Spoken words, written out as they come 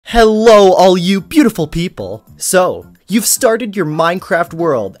Hello, all you beautiful people! So, you've started your Minecraft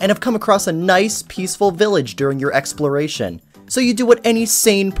world and have come across a nice, peaceful village during your exploration. So you do what any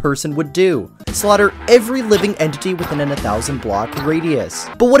sane person would do. Slaughter every living entity within an 1,000 block radius.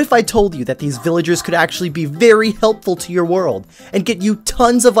 But what if I told you that these villagers could actually be very helpful to your world and get you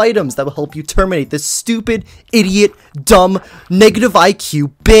tons of items that will help you terminate this stupid, idiot, dumb, negative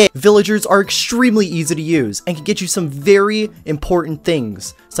IQ bitch? Villagers are extremely easy to use and can get you some very important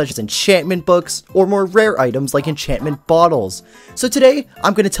things, such as enchantment books or more rare items like enchantment bottles. So today,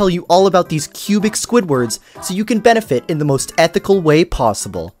 I'm going to tell you all about these cubic Squidwards so you can benefit in the most ethical way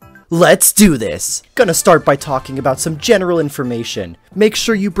possible. Let's do this! Gonna start by talking about some general information. Make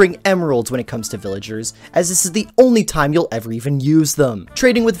sure you bring emeralds when it comes to villagers, as this is the only time you'll ever even use them.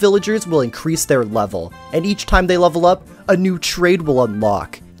 Trading with villagers will increase their level, and each time they level up, a new trade will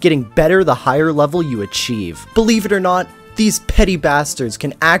unlock, getting better the higher level you achieve. Believe it or not, these petty bastards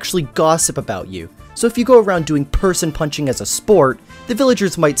can actually gossip about you. So if you go around doing person punching as a sport, the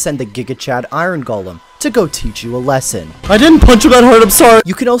villagers might send the Giga Chad Iron Golem to go teach you a lesson. I didn't punch him that hard, I'm sorry!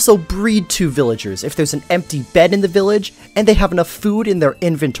 You can also breed two villagers if there's an empty bed in the village and they have enough food in their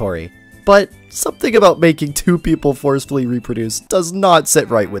inventory. But something about making two people forcefully reproduce does not sit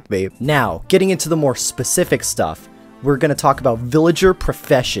right with me. Now, getting into the more specific stuff, we're gonna talk about villager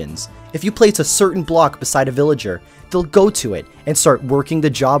professions. If you place a certain block beside a villager, they'll go to it and start working the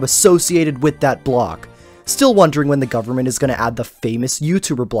job associated with that block. Still wondering when the government is going to add the famous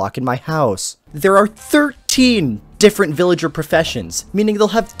YouTuber block in my house. There are 13 different villager professions, meaning they'll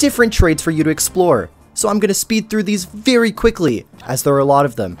have different trades for you to explore. So I'm going to speed through these very quickly, as there are a lot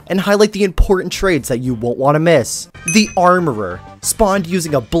of them, and highlight the important trades that you won't want to miss. The Armorer, spawned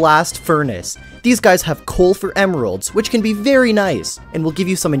using a blast furnace. These guys have coal for emeralds, which can be very nice, and will give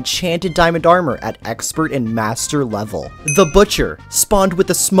you some enchanted diamond armor at expert and master level. The Butcher, spawned with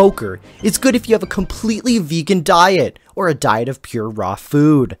a smoker, is good if you have a completely vegan diet, or a diet of pure raw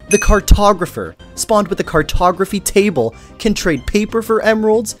food. The Cartographer, spawned with a cartography table, can trade paper for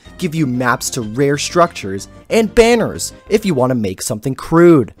emeralds, give you maps to rare structures, and banners if you want to make something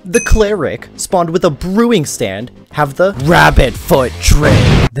crude. The Cleric, spawned with a brewing stand, have the Rabbit Foot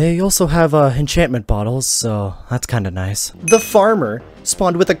trade. They also have enchantment bottles, so that's kinda nice. The Farmer,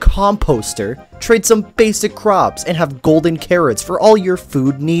 spawned with a composter, trade some basic crops and have golden carrots for all your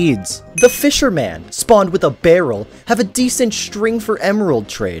food needs. The Fisherman, spawned with a barrel, have a decent string for emerald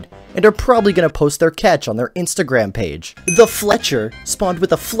trade, and are probably gonna post their catch on their Instagram page. The Fletcher, spawned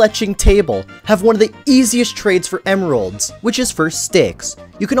with a fletching table, have one of the easiest trades for emeralds, which is for sticks.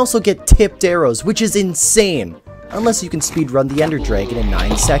 You can also get tipped arrows, which is insane, unless you can speedrun the Ender Dragon in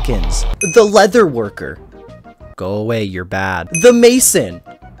 9 seconds. The Leather Worker, go away, you're bad. The Mason,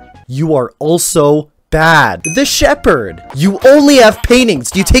 you are also bad. The Shepherd, you only have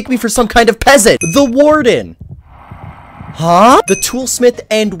paintings, do you take me for some kind of peasant? The Warden, huh? The Toolsmith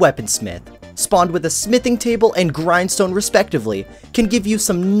and Weaponsmith, spawned with a smithing table and grindstone respectively, can give you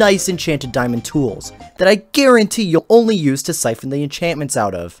some nice enchanted diamond tools that I guarantee you'll only use to siphon the enchantments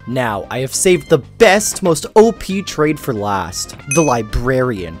out of. Now, I have saved the best, most OP trade for last. The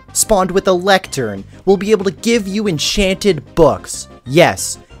Librarian, spawned with a lectern, will be able to give you enchanted books.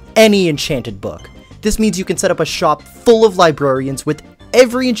 Yes, any enchanted book. This means you can set up a shop full of librarians with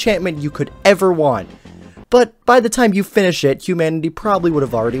every enchantment you could ever want. But by the time you finish it, humanity probably would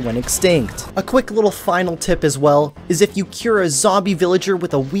have already went extinct. A quick little final tip as well, is if you cure a zombie villager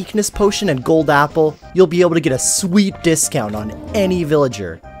with a weakness potion and gold apple, you'll be able to get a sweet discount on any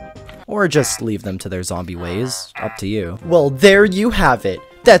villager. Or just leave them to their zombie ways, up to you. Well, there you have it.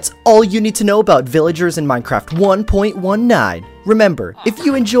 That's all you need to know about villagers in Minecraft 1.19. Remember, if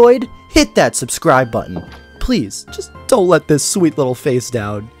you enjoyed, hit that subscribe button. Please, just don't let this sweet little face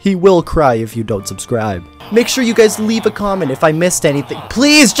down. He will cry if you don't subscribe. Make sure you guys leave a comment if I missed anything.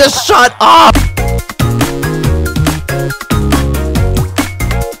 Please, just shut up!